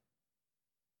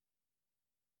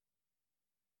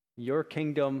 Your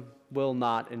kingdom will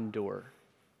not endure.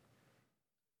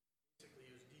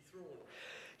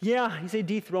 Yeah, you say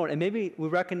dethroned. And maybe we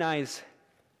recognize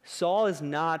Saul is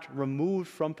not removed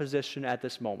from position at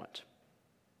this moment.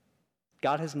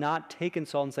 God has not taken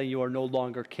Saul and said, you are no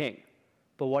longer king.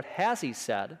 But what has he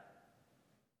said?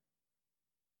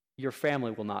 Your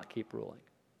family will not keep ruling.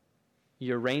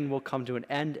 Your reign will come to an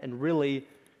end, and really,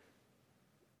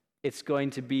 it's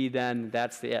going to be then,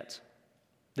 that's it.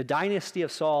 The dynasty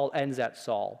of Saul ends at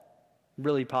Saul.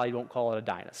 Really probably won't call it a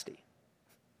dynasty.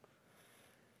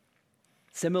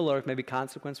 Similar, maybe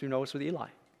consequence we noticed with Eli,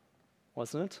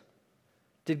 wasn't it?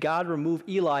 Did God remove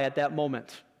Eli at that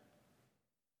moment?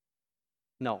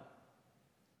 No.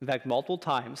 In fact, multiple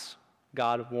times,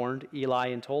 God warned Eli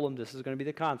and told him this is going to be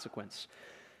the consequence.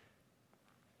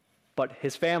 But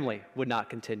his family would not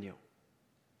continue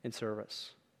in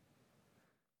service.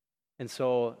 And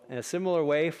so, in a similar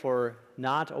way for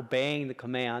not obeying the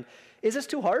command, is this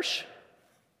too harsh?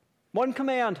 One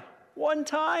command, one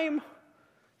time.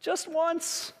 Just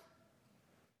once.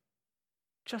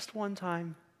 Just one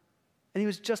time. And he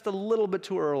was just a little bit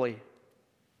too early.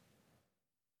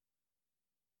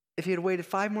 If he had waited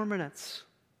 5 more minutes,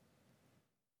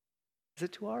 is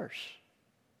it too harsh?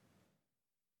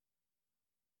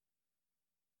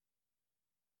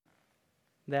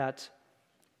 That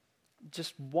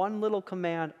just one little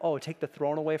command, take the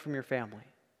throne away from your family.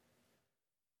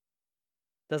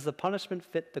 Does the punishment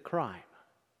fit the crime?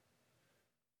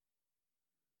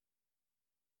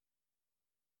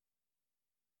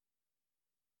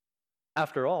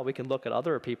 After all, we can look at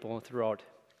other people throughout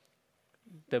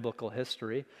biblical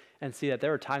history and see that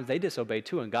there are times they disobeyed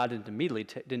too, and God didn't immediately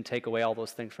didn't take away all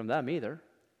those things from them either.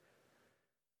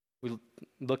 We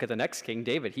look at the next king,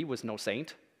 David. He was no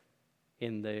saint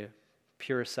in the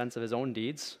purest sense of his own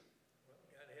deeds.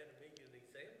 God had to make you an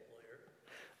example here.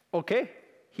 Okay,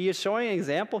 he is showing an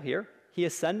example here. He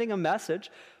is sending a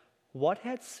message. What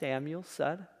had Samuel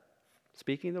said,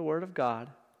 speaking the word of God,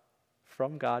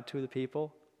 from God to the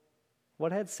people?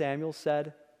 What had Samuel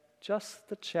said just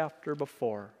the chapter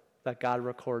before that God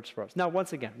records for us? Now,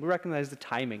 once again, we recognize the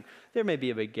timing. There may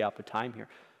be a big gap of time here.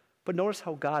 But notice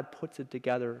how God puts it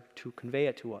together to convey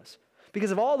it to us. Because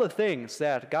of all the things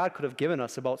that God could have given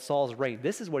us about Saul's reign,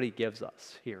 this is what he gives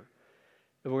us here.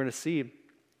 And we're going to see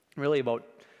really about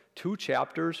 2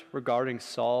 chapters regarding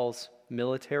Saul's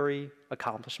military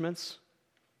accomplishments.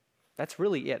 That's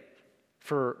really it.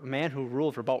 For a man who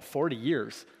ruled for about 40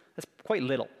 years, that's quite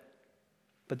little.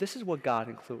 But this is what God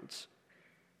includes.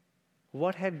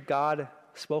 What had God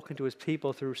spoken to his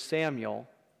people through Samuel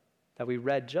that we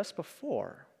read just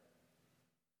before?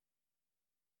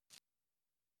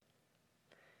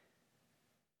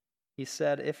 He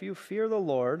said, if you fear the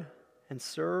Lord and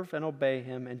serve and obey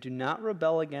him and do not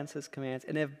rebel against his commands,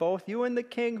 and if both you and the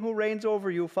king who reigns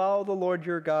over you follow the Lord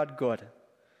your God, good.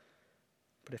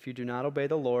 But if you do not obey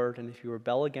the Lord, and if you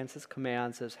rebel against his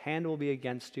commands, his hand will be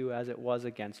against you as it was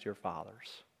against your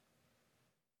fathers.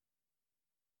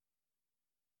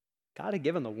 God had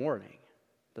given the warning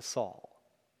to Saul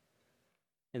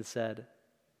and said,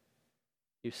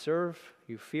 you serve,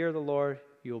 you fear the Lord,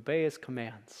 you obey his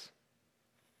commands.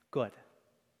 Good.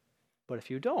 But if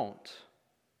you don't,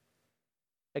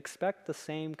 expect the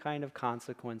same kind of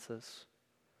consequences.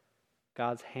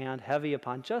 God's hand heavy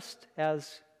upon, just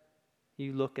as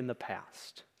you look in the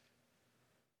past.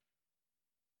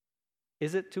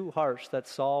 Is it too harsh that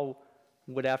Saul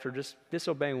would, after just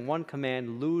disobeying one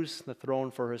command, lose the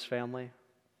throne for his family?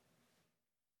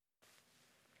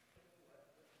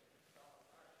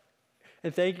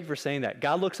 And thank you for saying that.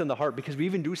 God looks in the heart, because we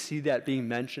even do see that being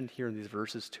mentioned here in these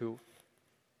verses too.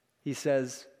 He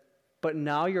says, but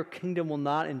now your kingdom will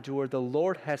not endure. The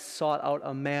Lord has sought out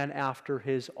a man after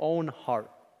his own heart.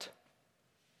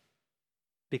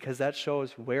 Because that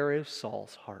shows, where is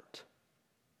Saul's heart?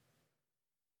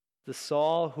 The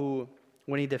Saul who,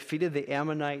 when he defeated the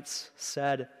Ammonites,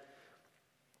 said,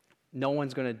 no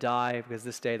one's going to die because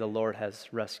this day the Lord has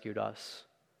rescued us.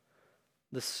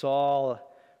 The Saul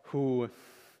who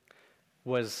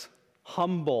was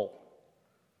humble,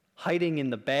 hiding in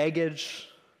the baggage.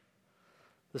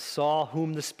 The Saul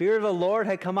whom the Spirit of the Lord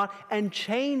had come on and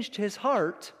changed his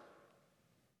heart.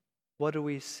 What do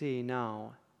we see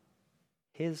now?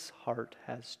 His heart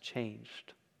has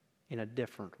changed in a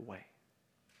different way.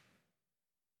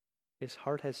 His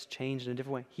heart has changed in a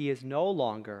different way. He is no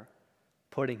longer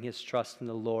putting his trust in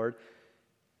the Lord.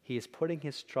 He is putting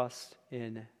his trust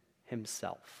in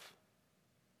himself.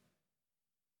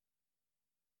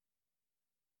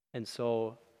 And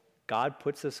so God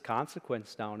puts this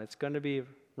consequence down. It's going to be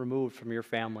removed from your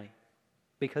family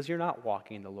because you're not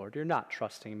walking in the Lord. You're not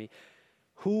trusting me.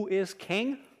 Who is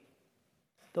king?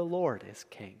 The Lord is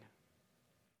king.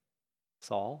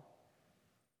 Saul,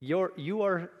 you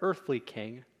are earthly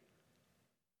king,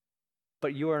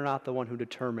 but you are not the one who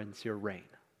determines your reign.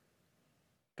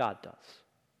 God does.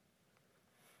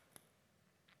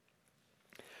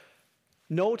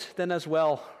 Note then as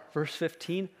well, verse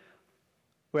 15,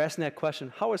 we're asking that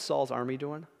question, how is Saul's army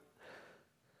doing?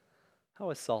 How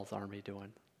is Saul's army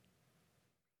doing?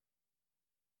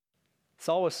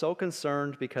 Saul was so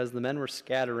concerned because the men were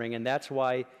scattering, and that's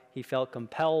why he felt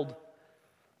compelled,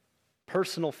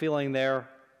 personal feeling there,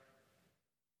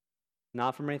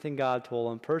 not from anything God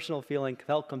told him, personal feeling,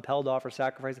 felt compelled to offer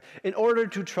sacrifices in order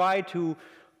to try to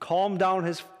calm down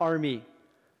his army,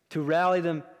 to rally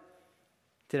them.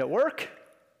 Did it work?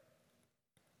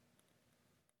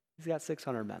 He's got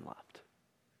 600 men left.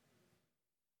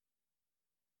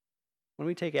 When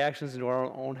we take actions into our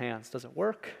own hands, does it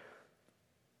work?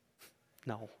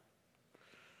 No.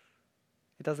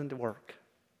 It doesn't work.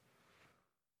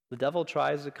 The devil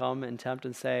tries to come and tempt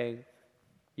and say,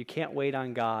 you can't wait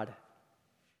on God.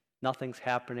 Nothing's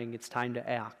happening. It's time to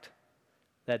act.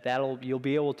 You'll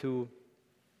be able to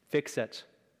fix it.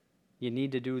 You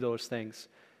need to do those things.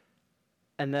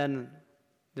 And then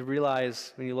to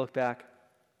realize when you look back,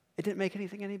 it didn't make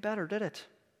anything any better, did it?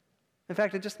 In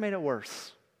fact, it just made it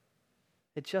worse.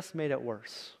 It just made it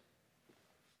worse.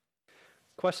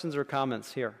 Questions or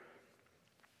comments here?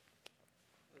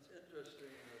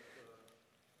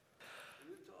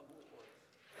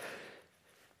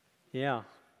 Yeah.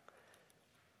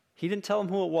 He didn't tell him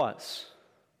who it was.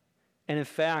 And in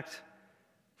fact,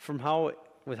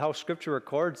 with how Scripture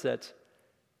records it,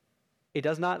 it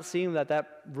does not seem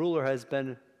that ruler has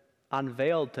been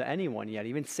unveiled to anyone yet.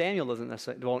 Even Samuel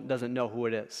doesn't know who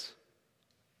it is.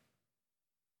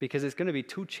 Because it's going to be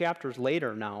 2 chapters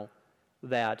later now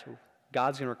that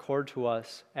God's going to record to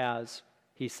us as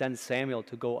he sends Samuel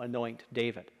to go anoint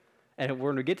David. And we're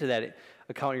going to get to that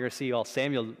account. You're going to see,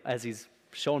 Samuel, as he's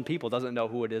shown people, doesn't know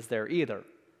who it is there either.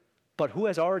 But who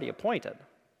has already appointed?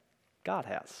 God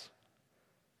has.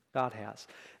 God has.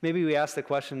 Maybe we ask the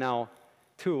question now,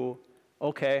 too,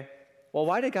 okay, well,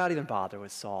 why did God even bother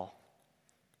with Saul?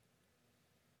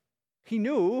 He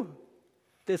knew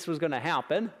this was going to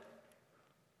happen,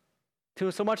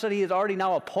 to so much that he has already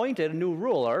now appointed a new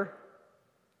ruler.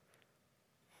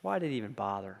 Why did he even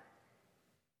bother?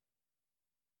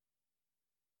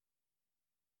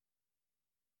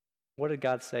 What did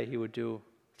God say he would do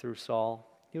through Saul?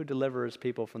 He would deliver his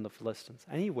people from the Philistines,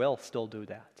 and he will still do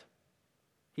that.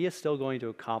 He is still going to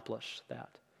accomplish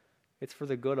that. It's for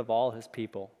the good of all his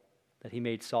people that he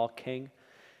made Saul king.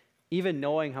 Even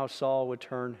knowing how Saul would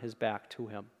turn his back to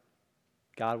him,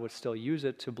 God would still use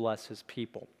it to bless his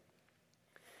people.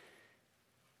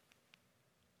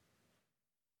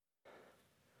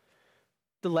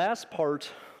 The last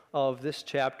part of this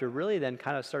chapter really then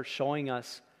kind of starts showing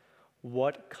us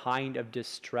what kind of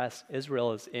distress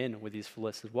Israel is in with these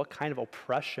Philistines, what kind of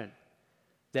oppression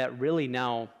that really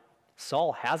now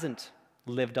Saul hasn't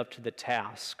lived up to the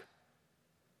task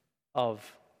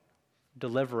of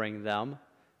delivering them,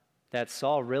 that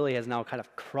Saul really has now kind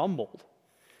of crumbled.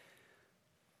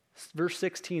 Verse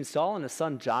 16, Saul and his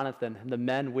son Jonathan and the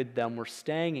men with them were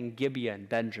staying in Gibeah and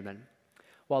Benjamin,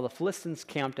 while the Philistines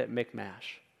camped at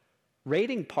Michmash.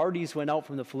 Raiding parties went out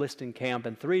from the Philistine camp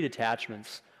in 3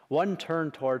 detachments. One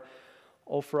turned toward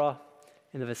Ophrah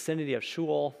in the vicinity of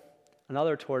Shual,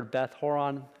 another toward Beth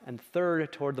Horon, and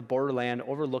third toward the borderland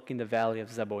overlooking the valley of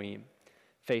Zeboim,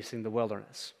 facing the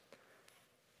wilderness.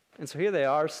 And so here they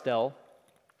are still.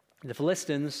 The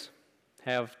Philistines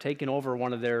have taken over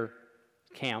one of their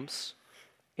camps,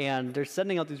 and they're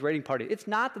sending out these raiding parties. It's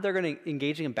not that they're going to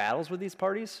engaging in battles with these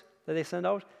parties that they send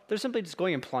out. They're simply just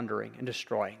going and plundering and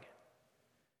destroying.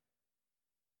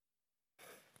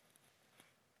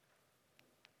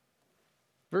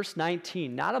 Verse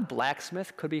 19, not a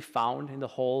blacksmith could be found in the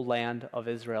whole land of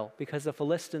Israel, because the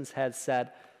Philistines had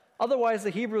said, otherwise the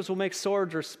Hebrews will make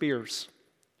swords or spears.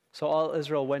 So all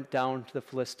Israel went down to the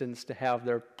Philistines to have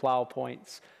their plow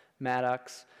points,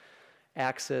 mattocks,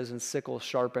 axes, and sickles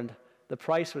sharpened. The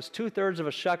price was 2/3 of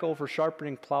a shekel for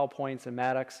sharpening plow points and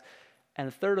mattocks,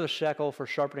 and 1/3 of a shekel for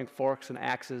sharpening forks and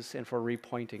axes and for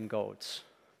repointing goads.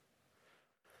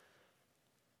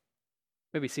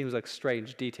 Maybe seems like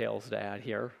strange details to add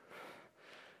here.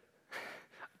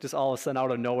 Just all of a sudden,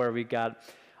 out of nowhere, we've got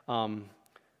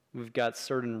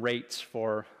certain rates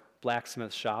for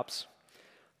blacksmith shops.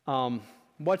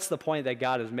 What's the point that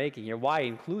God is making here? Why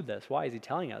include this? Why is he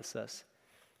telling us this?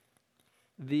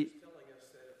 He's telling us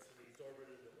that it's an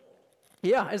exorbitant amount.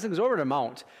 Yeah, it's an exorbitant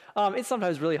amount. It's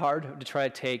sometimes really hard to try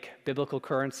to take biblical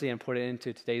currency and put it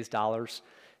into today's dollars.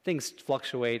 Things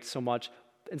fluctuate so much.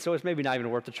 And so it's maybe not even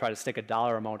worth to try to stick a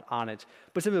dollar amount on it,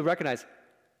 but simply recognize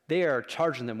they are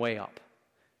charging them way up.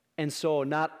 And so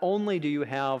not only do you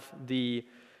have the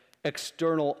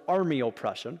external army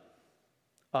oppression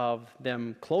of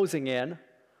them closing in,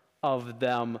 of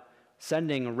them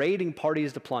sending raiding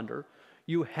parties to plunder,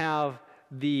 you have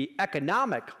the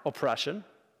economic oppression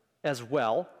as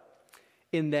well,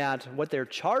 in that what they're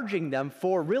charging them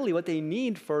for, really what they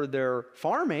need for their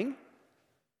farming,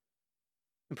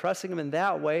 impressing them in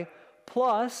that way,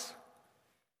 plus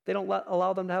they don't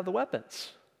allow them to have the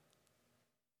weapons.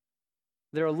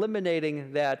 They're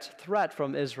eliminating that threat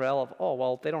from Israel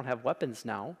of, they don't have weapons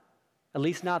now, at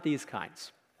least not these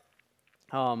kinds.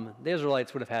 The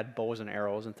Israelites would have had bows and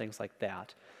arrows and things like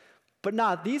that, but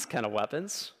not these kind of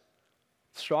weapons,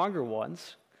 stronger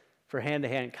ones for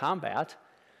hand-to-hand combat.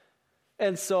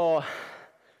 And so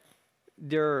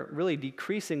they're really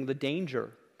decreasing the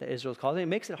danger that Israel's causing. It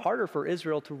makes it harder for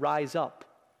Israel to rise up,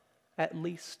 at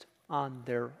least on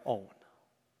their own,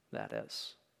 that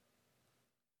is.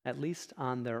 At least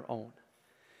on their own.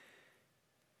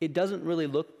 It doesn't really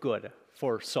look good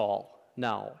for Saul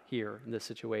now here in this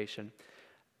situation.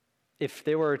 If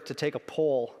they were to take a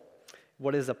poll,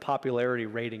 what is the popularity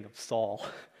rating of Saul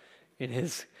in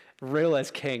his role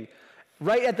as king?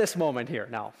 Right at this moment here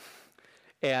now.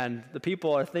 And the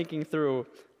people are thinking through,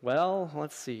 well,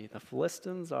 let's see, the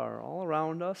Philistines are all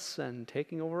around us and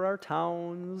taking over our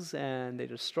towns, and they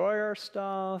destroy our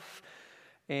stuff,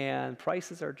 and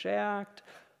prices are jacked.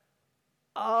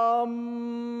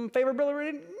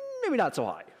 Favorability, maybe not so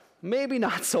high. Maybe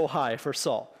not so high for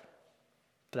Saul.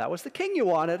 But that was the king you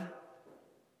wanted.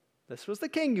 This was the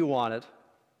king you wanted.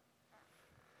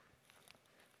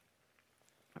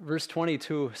 Verse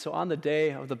 22, so on the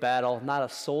day of the battle, not a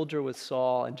soldier with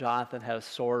Saul and Jonathan had a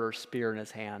sword or spear in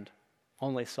his hand.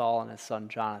 Only Saul and his son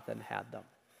Jonathan had them.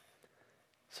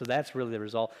 So that's really the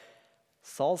result.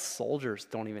 Saul's soldiers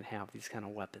don't even have these kind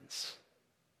of weapons.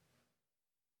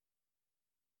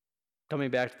 Coming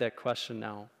back to that question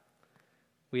now,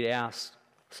 we asked,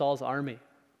 Saul's army,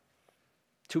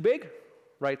 too big?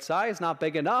 Right size? Not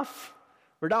big enough?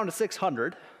 We're down to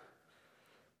 600.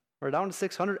 We're down to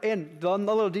 600. And the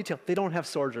little detail, they don't have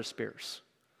swords or spears.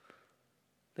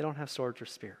 They don't have swords or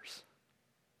spears.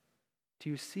 Do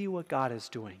you see what God is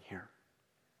doing here?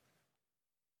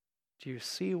 Do you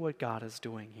see what God is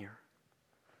doing here?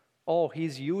 Oh,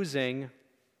 he's using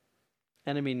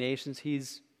enemy nations.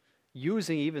 He's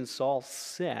using even Saul's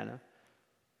sin,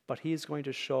 but he's going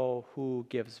to show who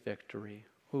gives victory,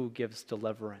 who gives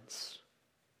deliverance.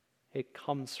 It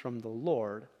comes from the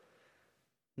Lord,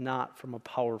 not from a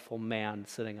powerful man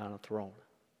sitting on a throne.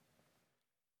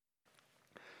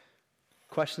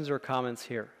 Questions or comments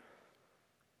here?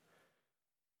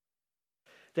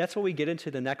 That's what we get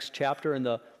into the next chapter. In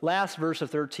the last verse of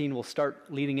 13, we'll start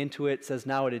leading into it. It says,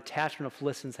 now a detachment of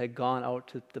Philistines had gone out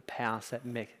to the pass at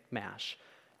Michmash.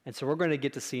 And so we're going to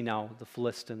get to see now the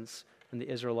Philistines and the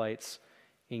Israelites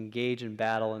engage in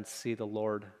battle and see the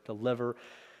Lord deliver.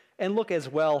 And look as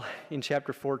well in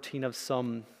chapter 14 of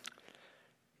some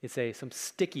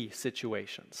sticky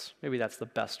situations. Maybe that's the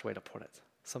best way to put it.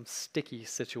 Some sticky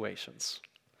situations.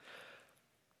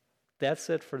 That's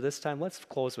it for this time. Let's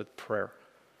close with prayer.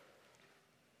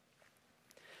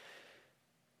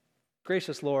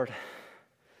 Gracious Lord,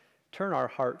 turn our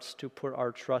hearts to put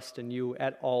our trust in you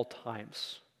at all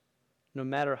times. No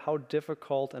matter how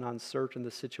difficult and uncertain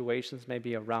the situations may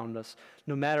be around us,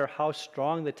 no matter how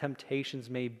strong the temptations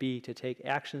may be to take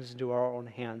actions into our own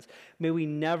hands, may we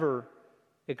never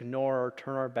ignore or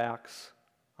turn our backs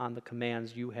on the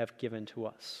commands you have given to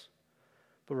us,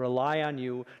 but rely on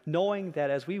you, knowing that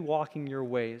as we walk in your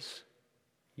ways,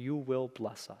 you will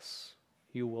bless us.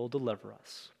 You will deliver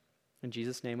us. In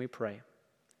Jesus' name we pray.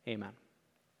 Amen.